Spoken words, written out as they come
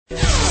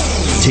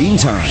Teen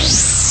Time.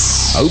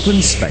 Open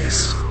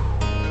Space.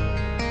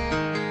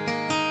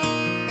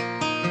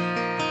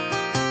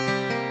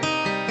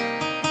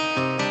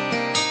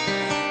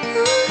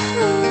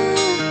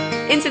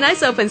 In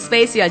tonight's Open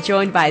Space, you are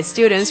joined by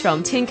students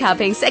from Tin Ka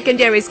Ping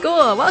Secondary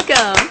School.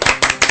 Welcome.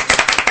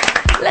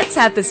 Let's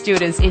have the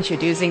students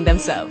introducing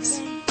themselves.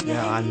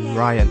 Yeah, I'm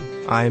Ryan.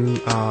 I'm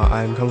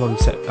come from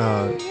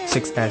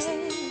 6S.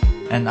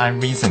 And I'm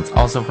Vincent,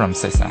 also from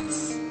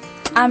 6S.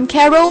 I'm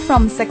Carol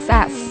from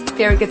 6S.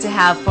 Very good to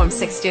have Form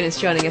 6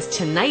 students joining us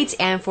tonight.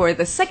 And for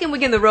the second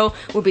week in a row,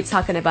 we'll be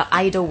talking about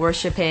idol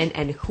worshiping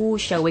and who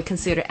shall we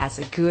consider as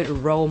a good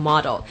role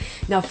model.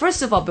 Now,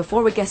 first of all,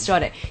 before we get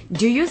started,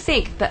 do you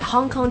think that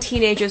Hong Kong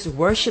teenagers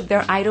worship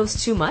their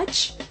idols too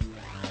much?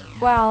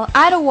 Well,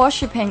 idol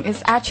worshipping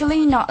is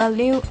actually not a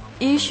new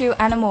issue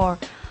anymore.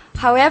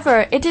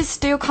 However, it is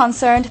still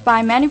concerned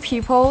by many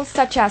people,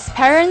 such as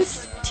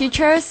parents,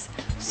 teachers,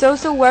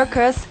 social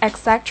workers,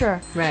 etc.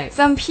 Right.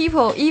 Some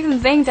people even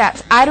think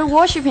that idol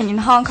worshipping in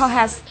Hong Kong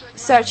has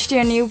surged to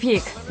a new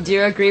peak. Do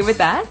you agree with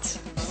that?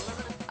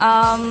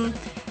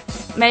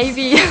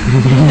 Maybe.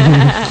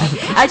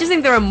 I just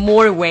think there are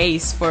more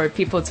ways for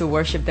people to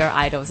worship their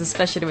idols,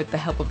 especially with the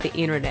help of the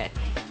internet.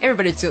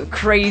 Everybody's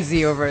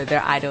crazy over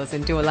their idols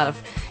and do a lot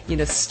of,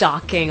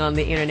 stalking on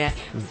the internet.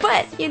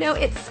 But,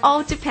 it's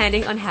all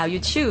depending on how you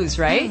choose,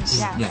 right?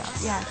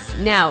 Yes.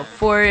 Now,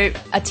 for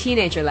a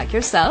teenager like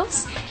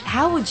yourselves,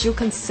 how would you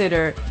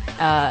consider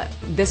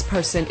this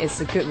person is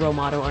a good role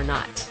model or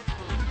not?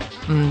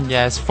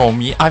 Yes, for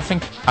me, I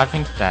think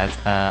that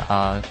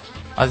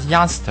a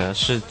youngster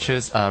should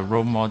choose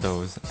role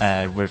models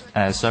with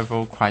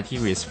several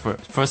criteria.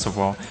 First of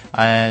all,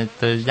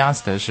 the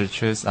youngster should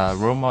choose a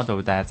role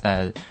model that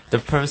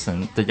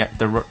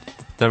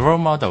the role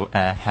model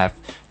have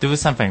do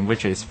something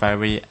which is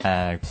very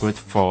good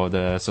for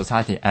the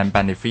society and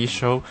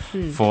beneficial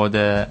for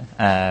the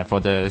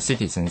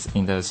citizens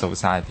in the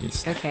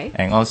societies. Okay.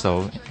 And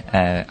also,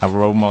 a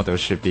role model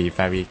should be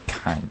very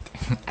kind.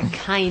 A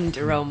kind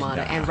role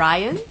model. And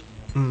Ryan?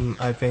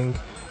 I think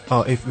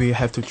if we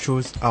have to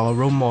choose our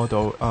role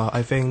model,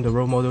 I think the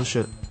role model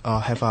should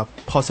have a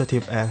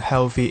positive and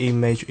healthy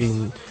image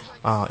in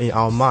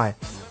our mind.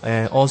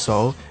 And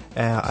also,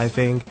 I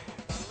think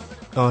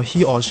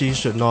he or she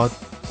should not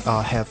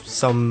have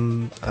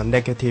some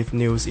negative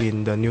news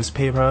in the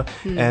newspaper.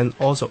 And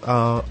also,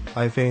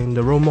 I think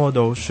the role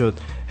model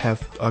should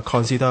have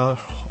consider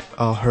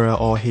her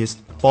or his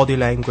body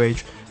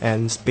language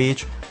and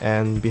speech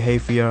and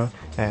behavior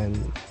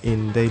and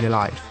in daily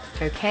life.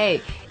 Okay,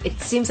 it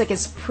seems like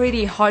it's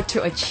pretty hard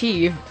to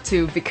achieve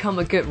to become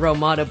a good role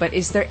model, but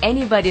is there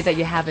anybody that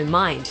you have in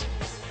mind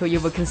who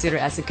you would consider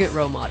as a good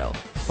role model?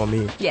 For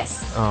me,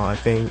 yes. I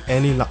think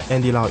Andy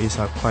Lau is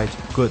a quite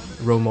good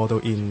role model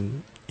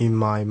in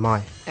my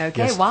mind.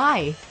 Okay, yes.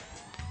 Why?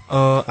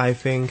 I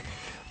think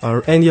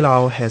Andy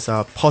Lau has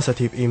a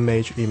positive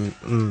image in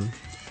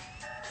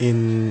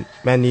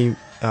many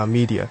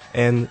media,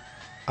 and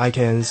I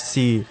can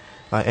see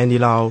Andy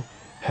Lau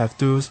have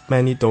do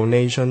many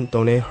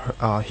donate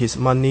his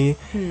money,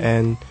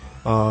 and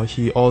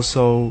he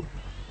also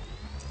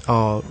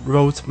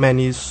wrote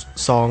many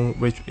songs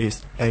which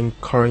is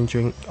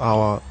encouraging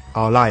our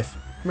life.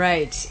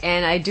 Right,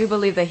 and I do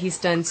believe that he's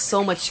done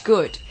so much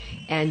good,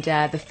 and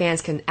the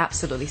fans can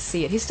absolutely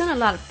see it. He's done a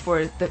lot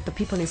for the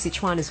people in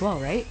Sichuan as well,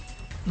 right?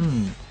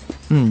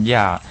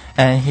 Yeah,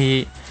 and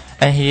he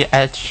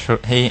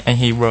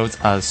wrote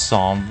a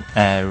song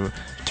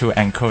to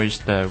encourage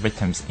the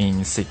victims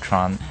in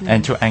Sichuan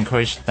and to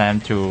encourage them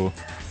to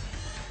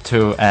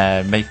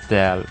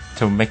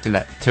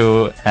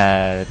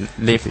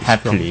live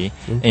happily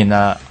in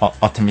an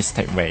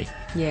optimistic way.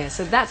 Yeah,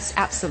 so that's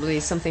absolutely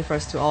something for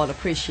us to all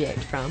appreciate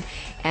from.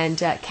 And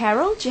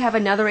Carol, do you have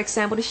another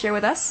example to share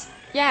with us?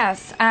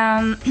 Yes.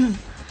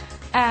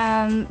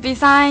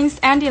 Besides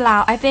Andy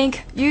Lau, I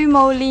think Yu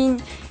Mo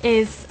Lin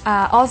is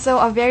also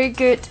a very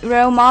good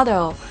role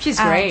model. She's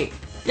great.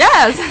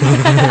 Yes,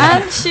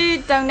 and she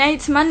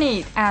donates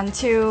money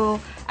to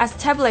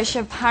establish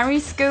a primary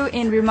school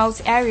in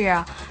remote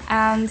area,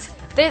 and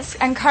this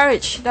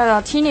encourage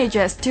the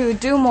teenagers to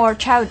do more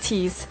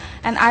charities.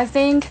 And I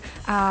think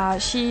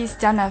she's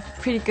done a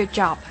pretty good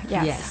job.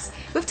 Yes.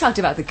 We've talked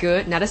about the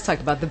good, now let's talk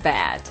about the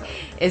bad.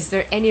 Is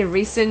there any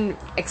recent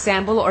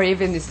example, or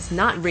even this is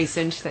not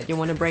recent, that you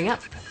want to bring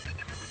up?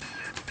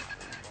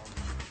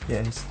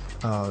 Yes,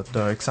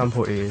 the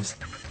example is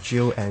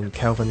Jill and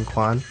Calvin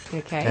Kwan.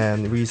 Okay.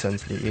 And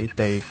recently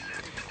they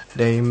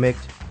make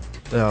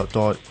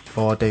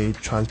they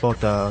transport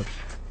the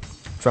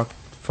drug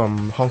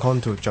from Hong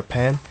Kong to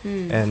Japan,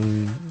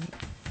 and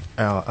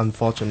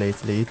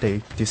unfortunately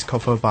they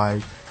discovered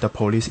by the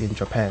police in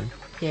Japan.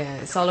 Yeah,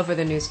 it's all over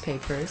the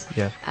newspapers.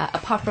 Yeah.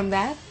 Apart from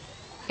that,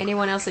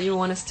 anyone else that you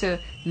want us to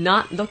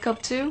not look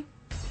up to?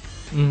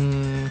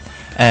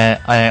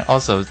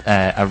 Also,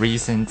 a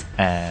recent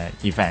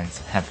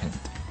event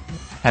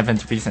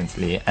happened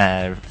recently,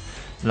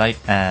 like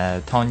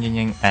Tong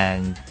Ying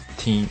and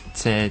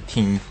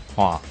Tin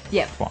Hua.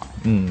 Yeah.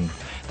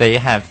 They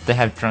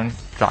have drunk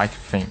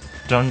driving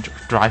drunk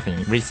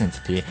driving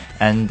recently,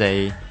 and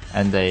I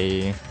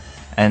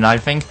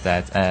think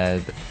that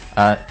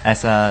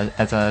as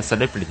a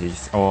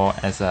celebrities or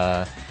as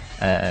a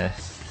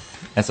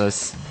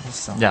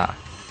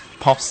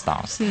pop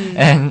stars,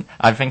 and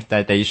I think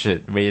that they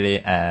should really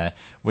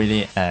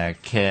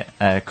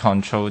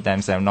control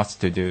themselves not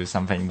to do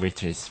something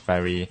which is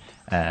very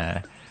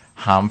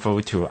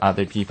harmful to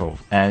other people.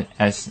 And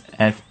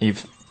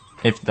if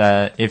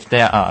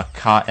there are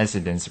car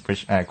accidents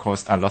which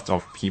caused a lot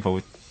of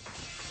people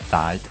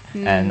died,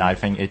 and I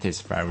think it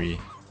is very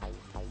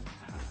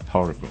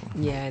horrible.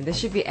 Yeah, and they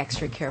should be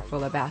extra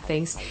careful about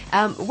things.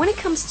 When it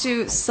comes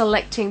to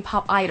selecting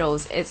pop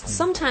idols, it's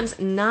sometimes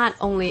not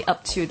only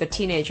up to the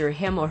teenager,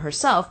 him or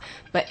herself,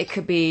 but it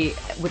could be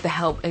with the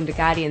help and the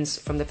guidance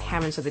from the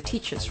parents or the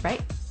teachers,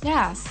 right?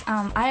 Yes,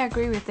 I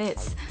agree with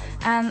this.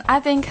 And I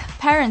think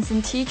parents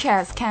and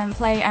teachers can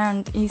play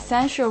an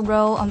essential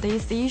role on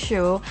this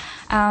issue.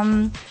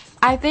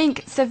 I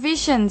think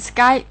sufficient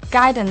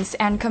guidance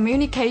and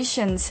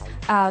communications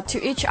to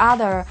each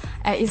other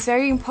is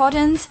very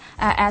important,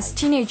 as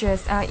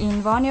teenagers are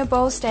in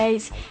vulnerable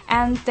states,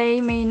 and they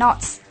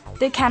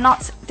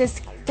cannot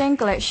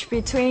distinguish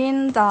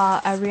between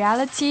the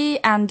reality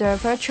and the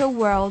virtual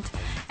world.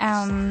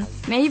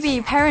 Maybe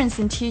parents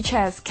and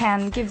teachers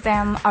can give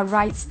them a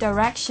right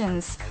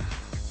directions.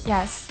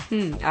 Yes.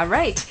 All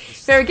right.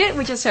 Very good.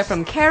 We just heard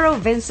from Carol,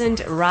 Vincent,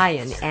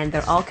 Ryan, and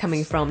they're all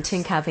coming from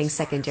Tin Ka Ping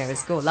Secondary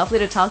School. Lovely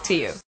to talk to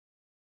you.